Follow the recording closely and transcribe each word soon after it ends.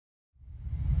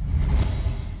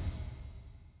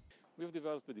We've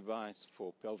developed a device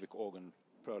for pelvic organ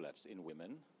prolapse in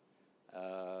women.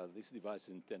 This device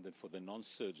is intended for the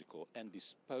non-surgical and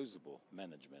disposable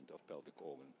management of pelvic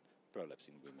organ prolapse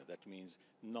in women. That means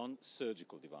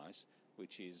non-surgical device,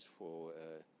 which is for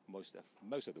most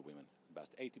of the women. About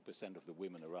 80% of the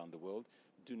women around the world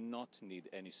do not need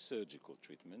any surgical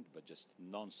treatment, but just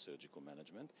non-surgical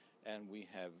management, and we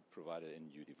have provided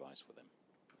a new device for them.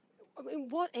 I mean,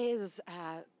 what is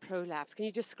prolapse? Can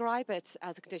you describe it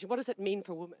as a condition? What does it mean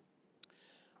for women?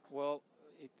 Well,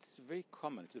 it's very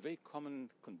common. It's a very common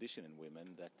condition in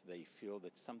women that they feel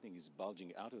that something is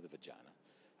bulging out of the vagina.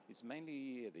 It's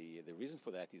mainly the reason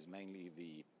for that is mainly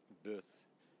the birth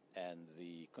and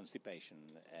the constipation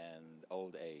and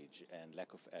old age and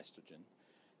lack of estrogen.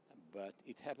 But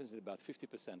it happens in about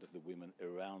 50% of the women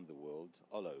around the world,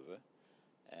 all over.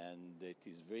 And it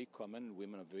is very common.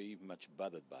 Women are very much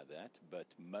bothered by that. But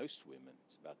most women,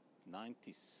 it's about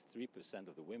 93%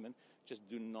 of the women, just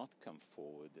do not come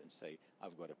forward and say,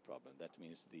 I've got a problem. That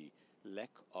means the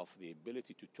lack of the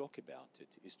ability to talk about it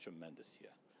is tremendous here.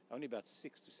 Only about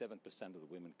 6 to 7% of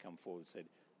the women come forward and say,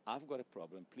 I've got a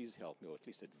problem, please help me, or at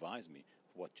least advise me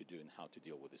what to do and how to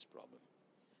deal with this problem.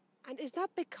 And is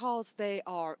that because they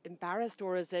are embarrassed,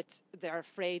 or is it they're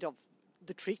afraid of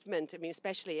the treatment? I mean,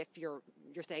 especially if you're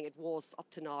saying it was up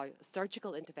to now a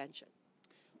surgical intervention.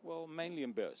 Well, mainly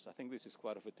embarrassed. I think this is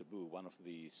quite of a taboo, one of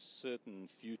the certain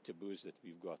few taboos that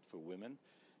we've got for women.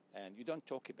 And you don't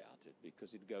talk about it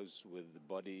because it goes with the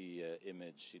body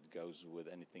image, it goes with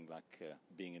anything like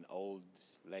being an old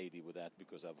lady with that,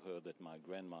 because I've heard that my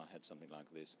grandma had something like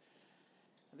this.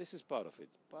 And this is part of it.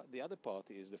 But the other part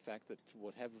is the fact that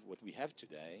what we have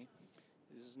today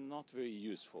is not very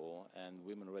useful, and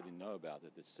women already know about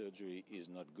it, that surgery is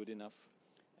not good enough,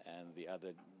 and the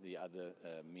other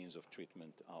means of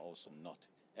treatment are also not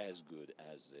as good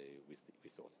as we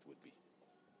thought it would be.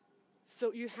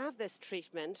 So you have this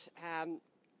treatment.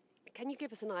 Can you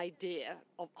give us an idea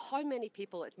of how many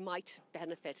people it might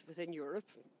benefit within Europe,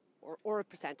 or a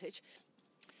percentage?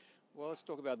 Well, let's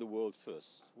talk about the world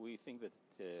first. We think that,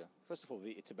 first of all,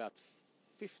 it's about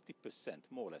 50%,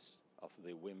 more or less, of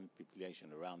the women population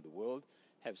around the world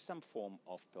have some form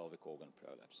of pelvic organ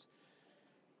prolapse.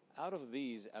 Out of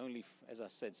these, only, as I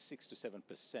said, 6 to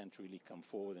 7% really come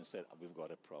forward and said, we've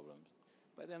got a problem.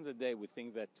 By the end of the day, we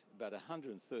think that about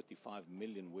 135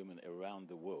 million women around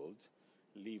the world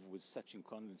live with such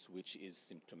incontinence, which is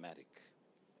symptomatic.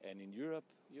 And in Europe,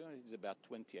 it's about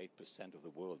 28% of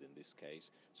the world in this case.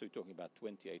 So you're talking about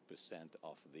 28%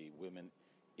 of the women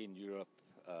in Europe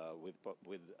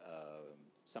with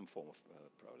some form of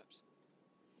prolapse.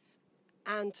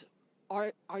 And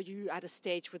are you at a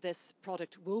stage where this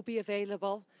product will be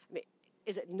available? I mean,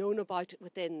 is it known about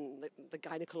within the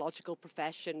gynecological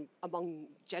profession among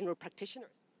general practitioners?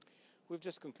 We've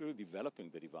just concluded developing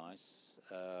the device.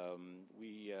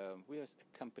 We are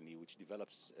a company which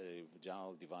develops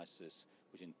vaginal devices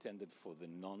which are intended for the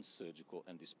non-surgical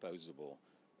and disposable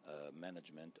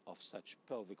management of such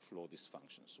pelvic floor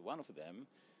dysfunctions. One of them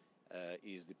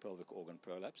is the pelvic organ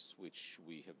prolapse, which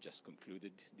we have just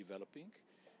concluded developing.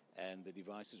 And the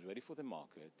device is ready for the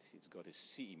market. It's got a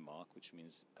CE mark, which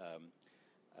means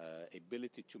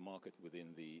ability to market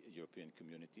within the European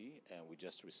community, and we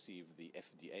just received the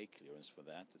FDA clearance for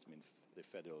that. It means the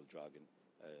Federal Drug and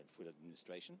Food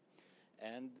Administration.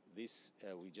 And this,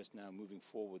 we're just now moving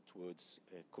forward towards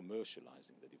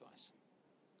commercializing the device.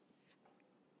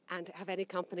 And have any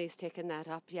companies taken that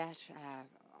up yet?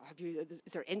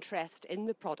 Is there interest in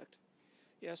the product?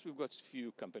 Yes, we've got a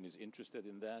few companies interested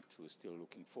in that. We're still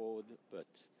looking forward, but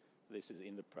this is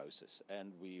in the process.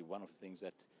 And one of the things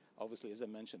that, obviously, as I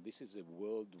mentioned, this is a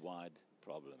worldwide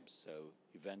problem. So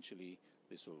eventually,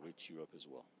 this will reach Europe as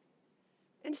well.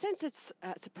 In a sense, it's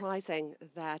surprising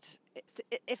that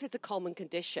if it's a common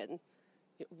condition,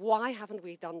 why haven't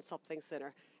we done something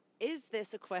sooner? Is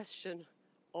this a question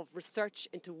of research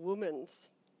into women's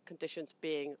conditions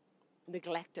being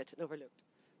neglected and overlooked?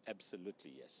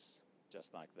 Absolutely, yes.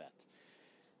 Just like that.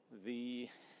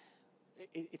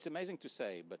 It's amazing to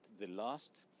say, but the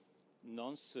last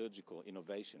non-surgical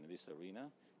innovation in this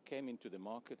arena came into the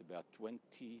market about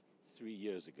 23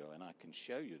 years ago, and I can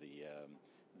show you the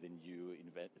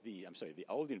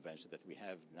old invention that we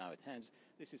have now at hand.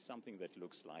 This is something that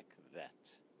looks like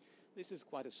that. This is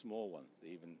quite a small one,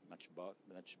 even much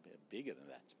bigger than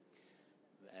that.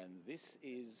 And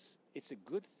it's a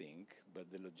good thing, but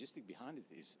the logistic behind it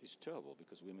is terrible,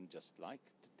 because women just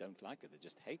don't like it. They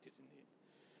just hate it.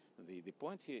 The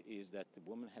point here is that the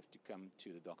women have to come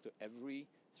to the doctor every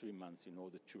 3 months in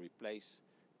order to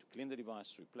clean the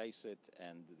device, replace it,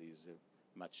 and there's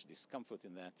much discomfort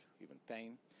in that, even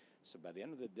pain. So by the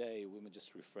end of the day, women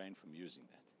just refrain from using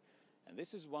that. And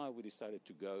this is why we decided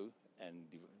to go and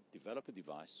develop a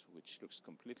device which looks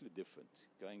completely different,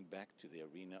 going back to the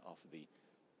arena of the,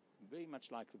 very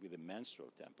much like with a menstrual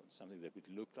tampon, something that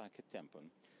would look like a tampon,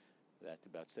 that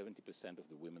about 70% of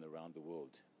the women around the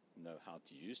world know how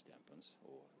to use tampons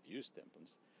or use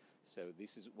tampons. So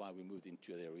this is why we moved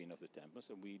into the arena of the tampons,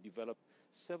 and we developed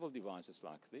several devices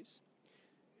like this.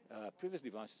 Previous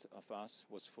device of ours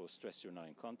was for stress urinary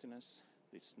incontinence.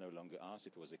 It's no longer ours.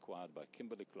 It was acquired by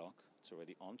Kimberly-Clark. It's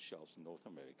already on shelves in North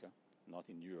America, not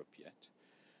in Europe yet.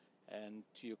 And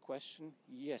to your question,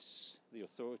 yes, the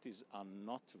authorities are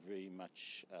not very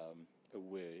much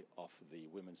aware of the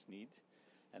women's need.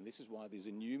 And this is why there's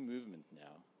a new movement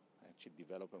now, actually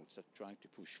developing, which is trying to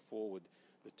push forward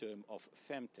the term of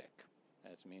femtech.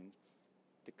 That means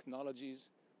technologies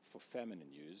for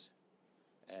feminine use.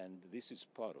 And this is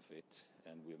part of it,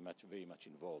 and we're very much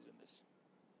involved in this.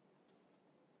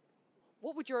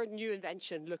 What would your new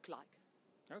invention look like?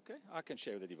 Okay, I can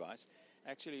share the device.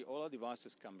 Actually, all our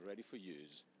devices come ready for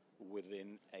use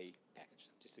within a package,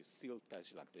 just a sealed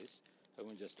package like this.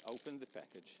 Someone just opens the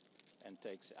package and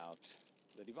takes out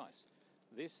the device.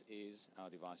 This is our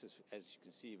device, as you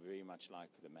can see, very much like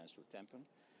the menstrual tampon.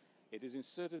 It is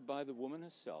inserted by the woman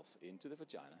herself into the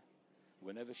vagina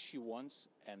whenever she wants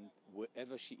and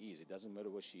wherever she is. It doesn't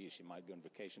matter where she is. She might be on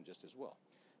vacation just as well.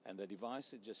 And the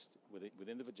device is just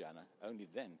within the vagina. Only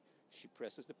then she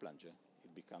presses the plunger.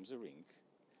 It becomes a ring.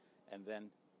 And then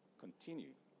continue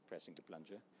pressing the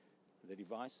plunger. The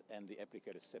device and the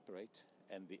applicator separate,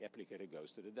 and the applicator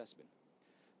goes to the dustbin.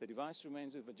 The device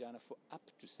remains in the vagina for up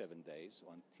to 7 days,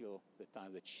 or until the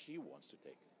time that she wants to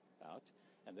take it out.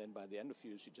 And then by the end of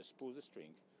use, she just pulls the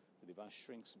string. The device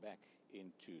shrinks back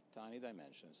into tiny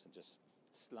dimensions and just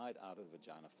slide out of the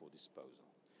vagina for disposal.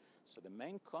 So the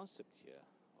main concept here,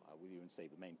 I would even say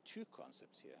the main two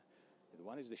concepts here, the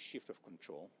one is the shift of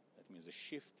control. That means the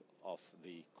shift of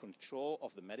the control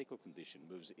of the medical condition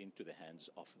moves into the hands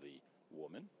of the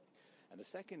woman. And the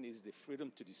second is the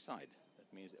freedom to decide.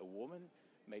 That means a woman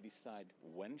may decide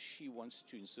when she wants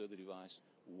to insert the device,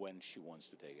 when she wants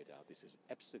to take it out. This is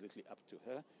absolutely up to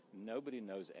her. Nobody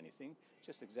knows anything,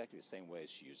 just exactly the same way as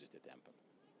she uses the tampon.